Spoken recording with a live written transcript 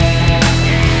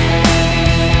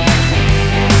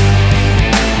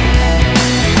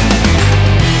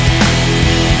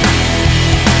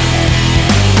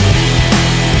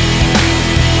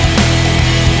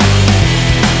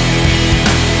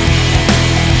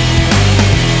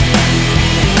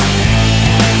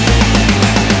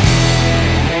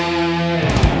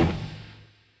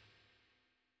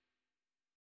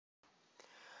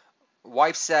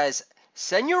wife says,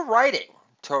 send your writing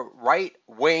to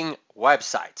right-wing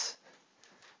websites.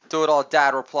 Do it all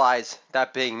dad replies,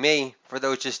 that being me, for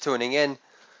those just tuning in.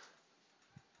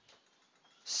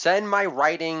 Send my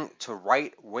writing to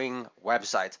right-wing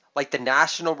websites. Like the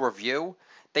National Review,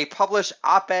 they publish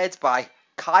op-eds by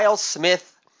Kyle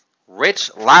Smith,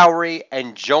 Rich Lowry,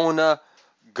 and Jonah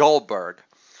Goldberg.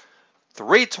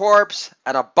 3 twerps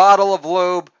and a bottle of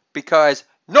lube because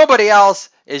nobody else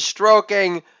is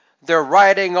stroking their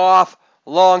writing off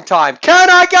long time. Can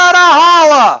I get a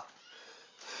holla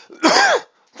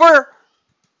for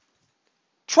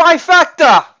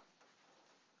trifecta,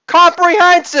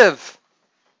 comprehensive,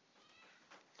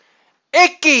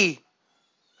 icky,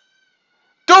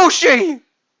 douchey,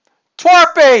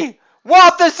 twerpy,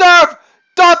 well-deserved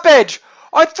dumpage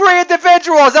on 3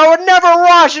 individuals I would never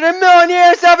rush in a million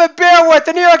years to have a beer with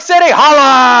in New York City?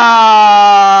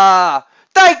 Holla!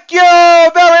 Thank you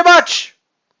very much.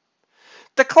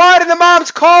 Declining the mom's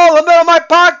call in the middle of my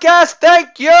podcast.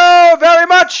 Thank you very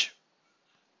much.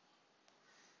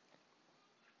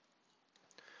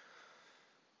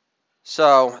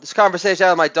 So, this conversation I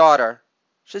had with my daughter.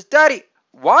 She says, Daddy,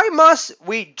 why must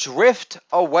we drift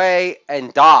away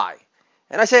and die?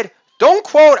 And I said, don't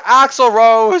quote Axl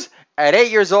Rose at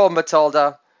 8 years old,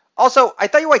 Matilda. Also, I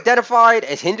thought you identified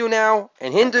as Hindu now,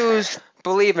 and Hindus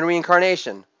believe in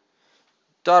reincarnation.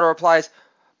 Daughter replies,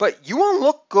 but you won't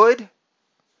look good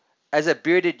as a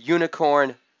bearded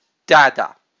unicorn,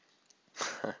 Dada.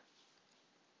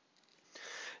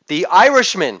 The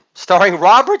Irishman, starring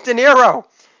Robert De Niro,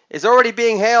 is already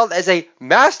being hailed as a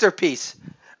masterpiece.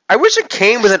 I wish it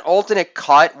came with an alternate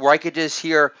cut where I could just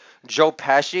hear Joe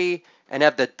Pesci and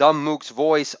have the dumb mook's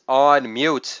voice on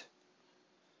mute.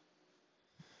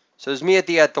 So it was me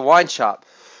at the wine shop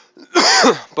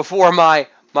before my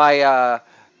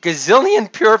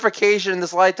gazillion purification in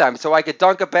this lifetime, so I could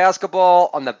dunk a basketball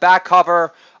on the back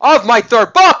cover of my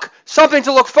 3rd book. Something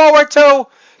to look forward to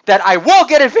that I will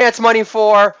get advance money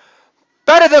for.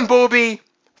 Better than Booby.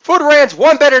 Food rants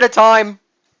 1 bit at a time.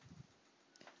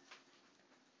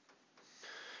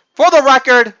 For the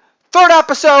record, 3rd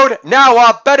episode now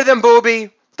up. Better than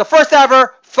Booby. The first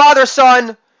ever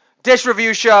father-son dish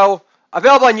review show.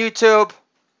 Available on YouTube.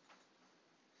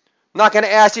 I'm not going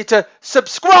to ask you to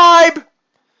subscribe.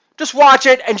 Just watch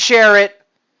it and share it.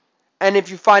 And if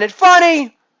you find it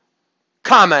funny,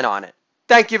 comment on it.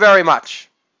 Thank you very much.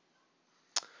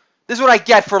 This is what I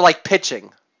get for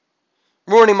pitching.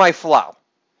 Ruining my flow.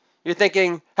 You're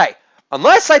thinking, hey,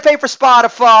 unless I pay for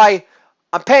Spotify,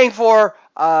 I'm paying for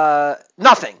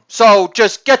nothing. So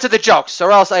just get to the jokes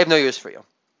or else I have no use for you.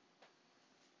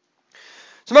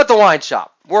 So I'm at the wine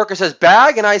shop. Worker says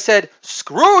bag, and I said,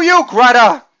 screw you,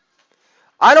 Greta.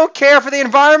 I don't care for the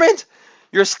environment.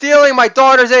 You're stealing my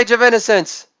daughter's age of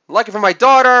innocence. Lucky for my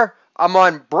daughter, I'm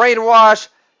on brainwash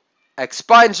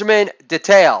expungement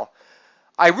detail.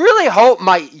 I really hope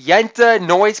my Yenta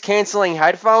noise-canceling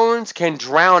headphones can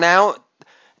drown out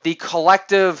the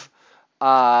collective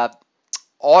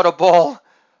audible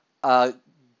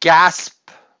gasp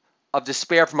of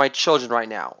despair for my children right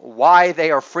now. Why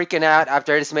they are freaking out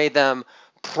after I just made them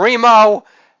primo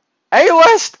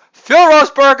A-list Phil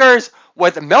Roast burgers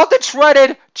with melted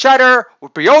shredded cheddar,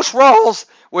 with brioche rolls,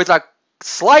 with a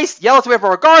sliced yellow tomato from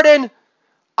our garden.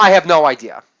 I have no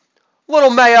idea.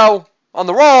 Little mayo on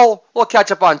the roll, little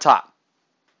ketchup on top.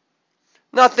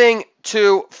 Nothing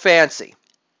too fancy.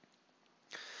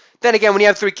 Then again, when you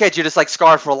have 3 kids, you're just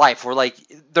scarred for life. We're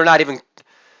they're not even,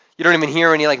 you don't even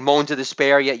hear any moans of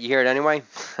despair, yet you hear it anyway.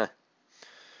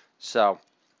 So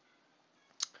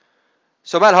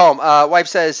I'm at home. Wife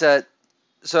says,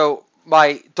 so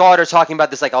my daughter's talking about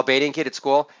this Albanian kid at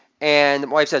school, and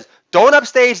my wife says, don't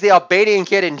upstage the Albanian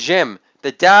kid in gym.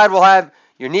 The dad will have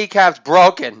your kneecaps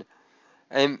broken.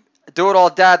 And do it all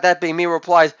dad, that being me,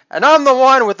 replies, and I'm the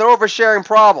one with the oversharing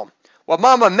problem. What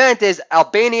Mama meant is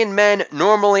Albanian men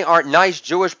normally aren't nice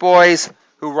Jewish boys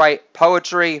who write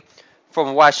poetry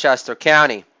from Westchester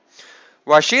County.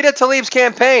 Rashida Tlaib's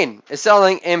campaign is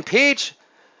selling impeach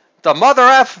the mother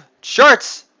F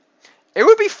shirts. It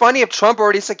would be funny if Trump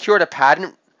already secured a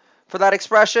patent for that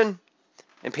expression.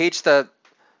 Impeach the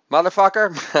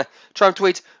motherfucker. Trump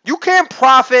tweets, you can't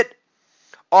profit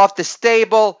off the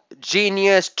stable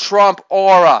genius Trump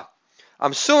aura.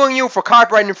 I'm suing you for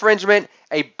copyright infringement.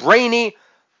 A brainy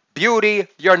beauty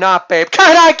you're not, babe.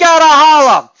 Can I get a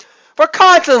holla for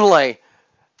constantly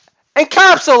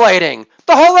encapsulating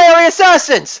the hilarious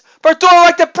essence, for doing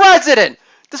like the president,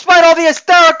 despite all the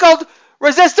hysterical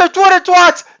resistor Twitter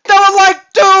twats that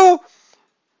would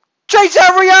chase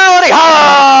that reality.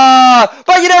 Ha!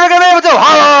 But you're never going to be able to.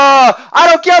 Ha! I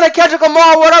don't care that Kendrick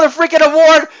Lamar won another freaking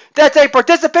award. That's a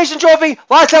participation trophy.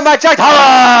 Last time I checked.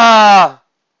 Ha!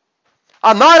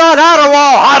 I'm not on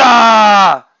Adderall.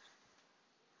 Ha!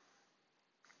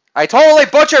 I totally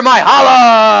butchered my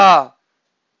holla.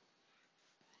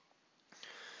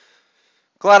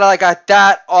 Glad I got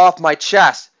that off my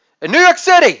chest. In New York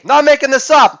City, not making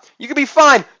this up, you could be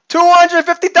fined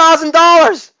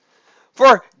 $250,000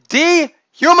 for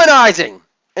dehumanizing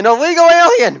an illegal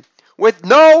alien with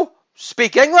no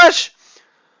speak English.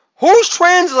 Who's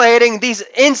translating these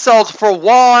insults for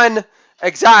one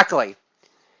exactly?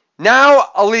 Now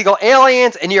illegal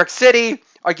aliens in New York City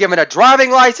are given a driving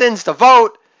license to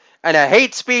vote and a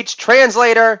hate speech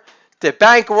translator to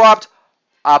bankrupt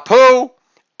Apu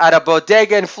at a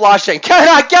bodega in Flushing. Can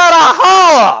I get a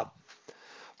holla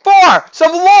for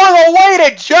some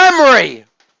long-awaited Gemry?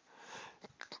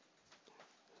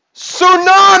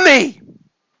 Tsunami!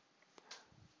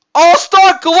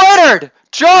 All-Star glittered!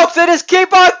 Jokes that just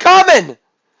keep on coming!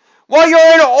 While you're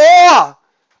in awe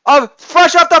of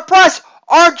fresh off the press,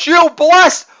 aren't you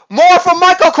blessed? More from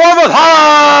Michael Cornwell.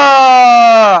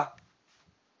 Ha!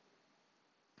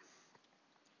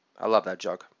 I love that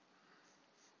joke.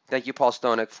 Thank you, Paul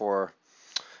Stonek, for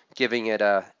giving it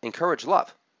encouraged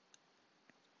love.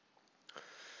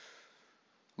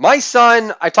 My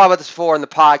son, I talked about this before in the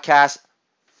podcast.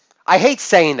 I hate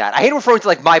saying that. I hate referring to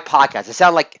like my podcast. I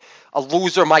sound like a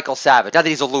loser Michael Savage. Not that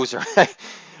he's a loser.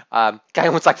 Guy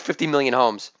owns like 50 million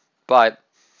homes. But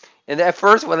at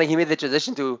first, when he made the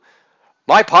transition to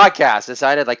my podcast, it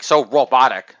sounded like so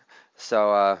robotic.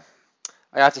 So I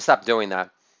have to stop doing that.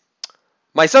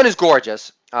 My son is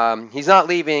gorgeous. He's not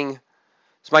leaving.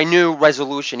 It's my new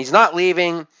resolution. He's not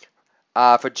leaving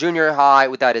for junior high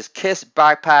without his KISS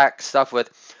backpack stuffed with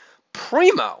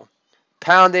primo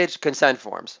poundage consent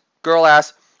forms. Girl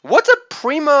asks, what's a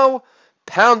primo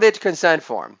poundage consent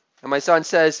form? And my son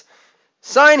says,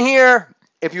 sign here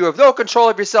if you have no control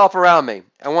of yourself around me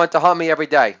and want to hump me every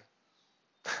day.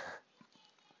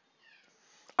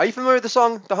 Are you familiar with the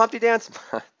song, The Humpty Dance?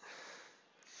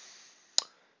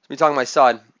 Me talking to my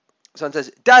son. Son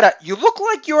says, Dada, you look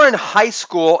like you're in high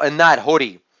school in that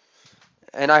hoodie.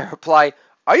 And I reply,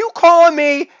 are you calling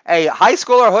me a high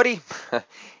schooler hoodie?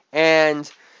 And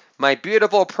my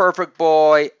beautiful, perfect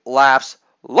boy laughs,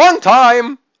 long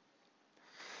time.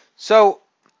 So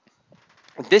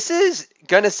this is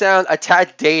going to sound a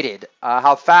tad dated,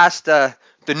 how fast the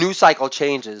news cycle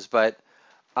changes. But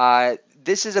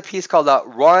this is a piece called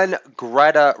Run,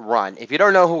 Greta, Run. If you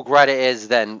don't know who Greta is,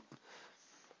 then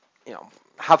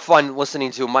have fun listening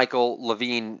to Michael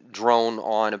Levine drone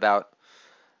on about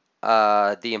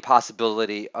the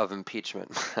impossibility of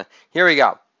impeachment. Here we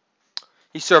go.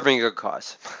 He's serving a good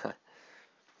cause.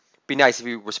 Be nice if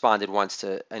you responded once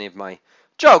to any of my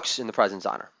jokes in the president's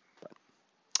honor. But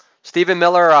Stephen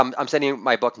Miller, I'm sending you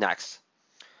my book next.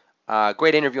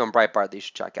 Great interview on Breitbart that you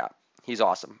should check out. He's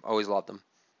awesome. Always loved him.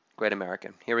 Great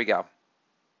American. Here we go.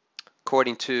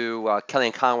 According to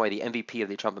Kellyanne Conway, the MVP of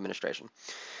the Trump administration.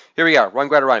 Here we go. Run,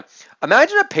 Greta, run.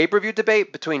 Imagine a pay-per-view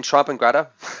debate between Trump and Greta.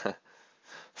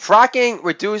 Fracking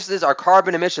reduces our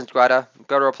carbon emissions, Greta.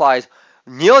 Greta replies,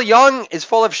 Neil Young is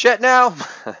full of shit now.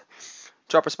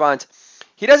 Trump responds,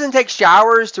 he doesn't take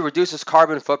showers to reduce his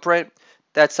carbon footprint.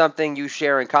 That's something you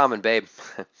share in common, babe.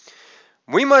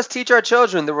 We must teach our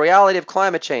children the reality of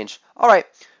climate change. All right,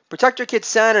 protect your kids'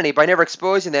 sanity by never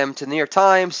exposing them to the New York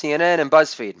Times, CNN, and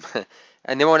BuzzFeed.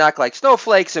 And they won't act like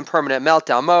snowflakes in permanent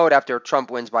meltdown mode after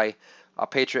Trump wins by a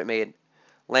Patriot-made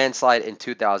landslide in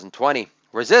 2020.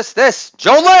 Resist this.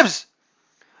 Joan lives!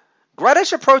 Greta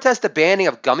should protest the banning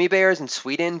of gummy bears in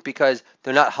Sweden because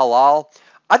they're not halal.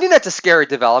 I think that's a scary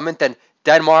development than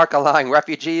Denmark allowing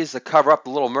refugees to cover up the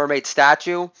Little Mermaid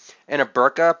statue in a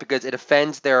burqa because it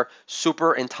offends their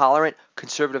super intolerant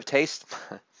conservative taste.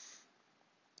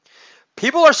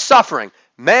 People are suffering.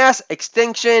 Mass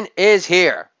extinction is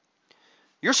here.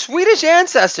 Your Swedish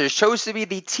ancestors chose to be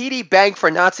the TD Bank for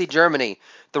Nazi Germany,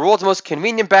 the world's most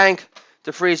convenient bank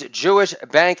to freeze Jewish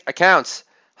bank accounts,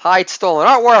 hide stolen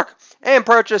artwork, and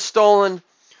purchase stolen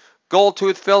gold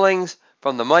tooth fillings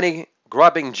from the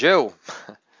money-grubbing Jew.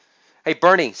 Hey,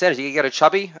 Bernie Sanders, you get a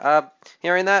chubby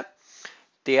hearing that?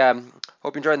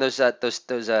 Hope you're enjoying those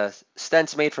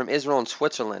stents made from Israel and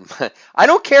Switzerland. I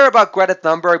don't care about Greta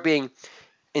Thunberg being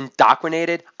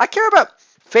indoctrinated. I care about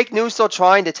fake news still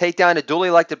trying to take down a duly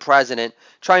elected president,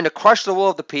 trying to crush the will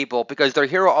of the people because their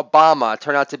hero Obama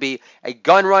turned out to be a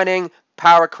gun-running,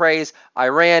 power-crazed,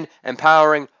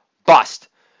 Iran-empowering bust.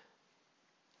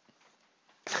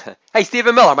 Hey,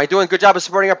 Stephen Miller, am I doing a good job of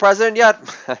supporting our president yet?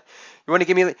 You You want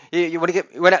to give me? You want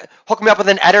to hook me up with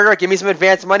an editor? Give me some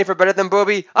advance money for Better Than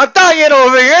Booby? I'm dying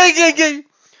over here.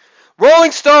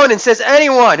 Rolling Stone insists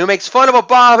anyone who makes fun of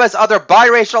Obama's other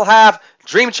biracial half,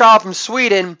 dream child from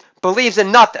Sweden, believes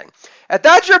in nothing. If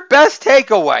that's your best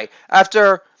takeaway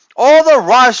after all the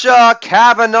Russia,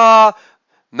 Kavanaugh,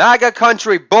 MAGA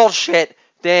country bullshit,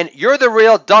 then you're the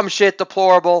real dumb shit,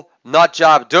 deplorable nut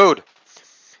job dude.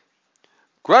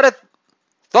 Greta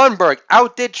Thunberg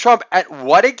outdid Trump at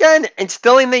what again?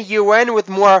 Instilling the UN with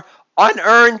more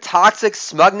unearned toxic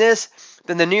smugness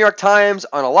than the New York Times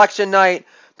on election night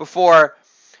before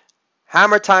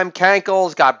Hammer Time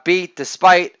Cankles got beat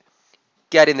despite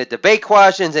getting the debate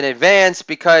questions in advance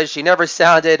because she never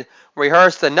sounded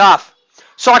rehearsed enough.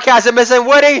 Sarcasm isn't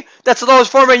witty. That's the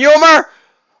lowest form of humor.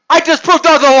 I just proved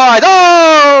otherwise.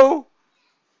 Oh!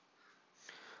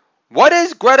 What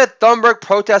is Greta Thunberg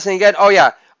protesting again? Oh,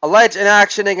 yeah. Alleged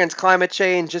inaction against climate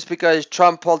change just because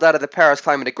Trump pulled out of the Paris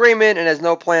Climate Agreement and has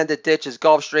no plan to ditch his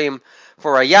Gulf Stream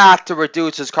for a yacht to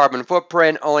reduce his carbon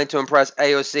footprint, only to impress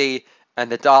AOC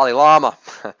and the Dalai Lama.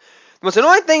 The most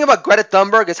annoying thing about Greta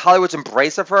Thunberg is Hollywood's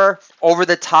embrace of her,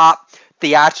 over-the-top,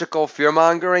 theatrical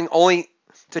fear-mongering, only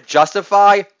to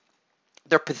justify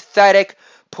their pathetic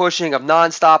pushing of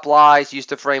non-stop lies used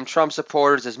to frame Trump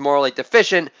supporters as morally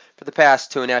deficient for the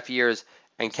past 2.5 years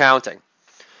and counting.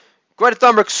 Greta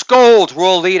Thunberg scolds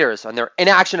world leaders on their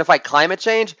inaction to fight climate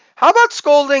change. How about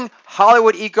scolding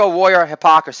Hollywood eco-warrior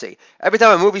hypocrisy? Every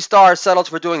time a movie star settles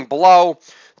for doing blow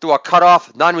through a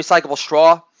cut-off, non-recyclable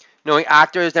straw, knowing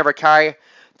actors never carry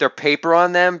their paper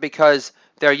on them because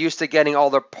they're used to getting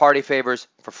all their party favors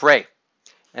for free,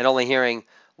 and only hearing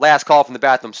last call from the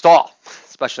bathroom stall,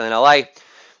 especially in LA.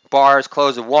 Bars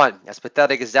close at 1. As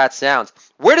pathetic as that sounds.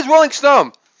 Where does Rolling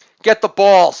Stone get the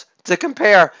balls to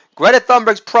compare Greta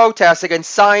Thunberg's protest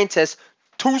against scientists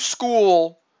too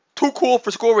cool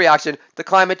for school reaction to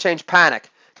climate change panic,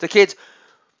 to kids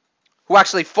who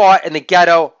actually fought in the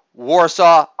ghetto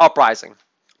Warsaw uprising?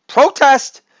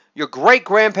 Protest your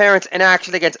great-grandparents'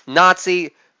 inaction against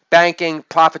Nazi banking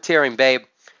profiteering, babe.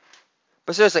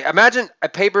 But seriously, imagine a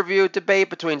pay-per-view debate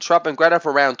between Trump and Greta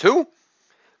for round 2.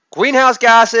 Greenhouse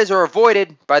gases are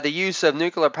avoided by the use of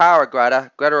nuclear power,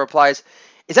 Greta. Greta replies,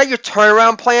 "Is that your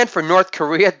turnaround plan for North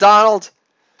Korea, Donald?"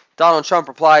 Donald Trump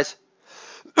replies,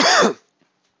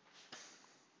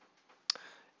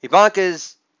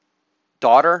 "Ivanka's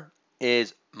daughter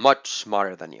is much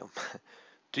smarter than you.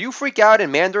 Do you freak out in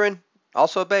Mandarin?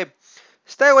 Also, babe,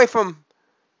 stay away from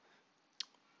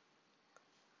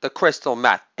the crystal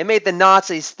meth. It made the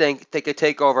Nazis think they could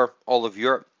take over all of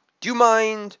Europe. Do you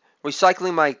mind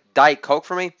recycling my Diet Coke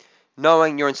for me,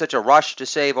 knowing you're in such a rush to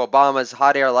save Obama's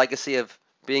hot air legacy of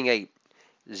being a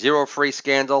zero-free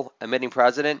scandal emitting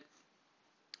president?"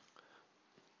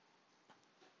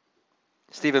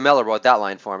 Stephen Miller wrote that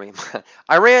line for me.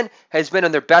 Iran has been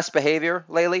on their best behavior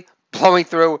lately, blowing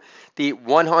through the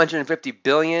 $150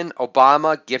 billion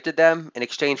Obama gifted them in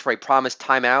exchange for a promised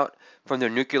timeout from their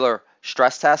nuclear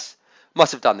stress tests.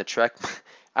 Must have done the trick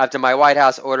after my White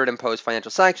House ordered and imposed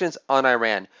financial sanctions on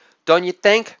Iran. Don't you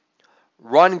think?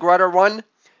 Run, Greta, run.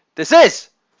 This is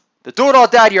the Do It All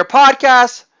Dad Year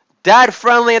podcast.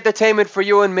 Dad-friendly entertainment for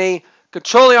you and me.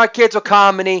 Controlling our kids with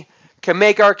comedy. Can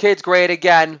make our kids great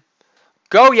again.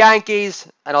 Go Yankees,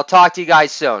 and I'll talk to you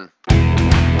guys soon.